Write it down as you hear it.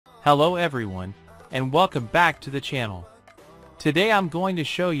Hello everyone, and welcome back to the channel. Today I'm going to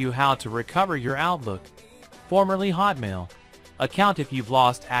show you how to recover your Outlook, formerly Hotmail, account if you've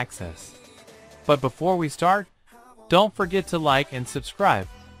lost access. But before we start, don't forget to like and subscribe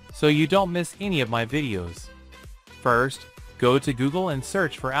so you don't miss any of my videos. First, go to Google and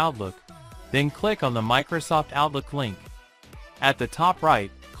search for Outlook, then click on the Microsoft Outlook link. At the top right,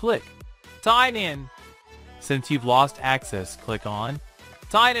 click Sign In. Since you've lost access, click on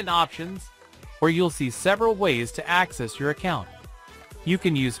Sign In Options, where you'll see several ways to access your account. You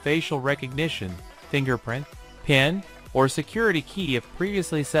can use facial recognition, fingerprint, PIN, or security key if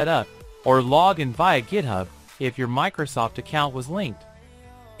previously set up, or log in via GitHub if your Microsoft account was linked.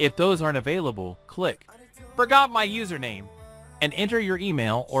 If those aren't available, click Forgot My Username and enter your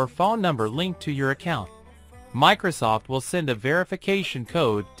email or phone number linked to your account. Microsoft will send a verification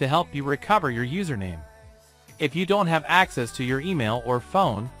code to help you recover your username. If you don't have access to your email or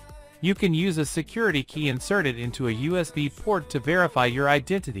phone, you can use a security key inserted into a USB port to verify your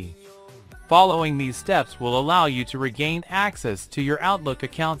identity. Following these steps will allow you to regain access to your Outlook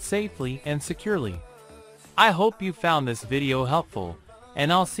account safely and securely. I hope you found this video helpful,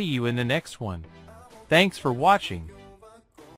 and I'll see you in the next one. Thanks for watching.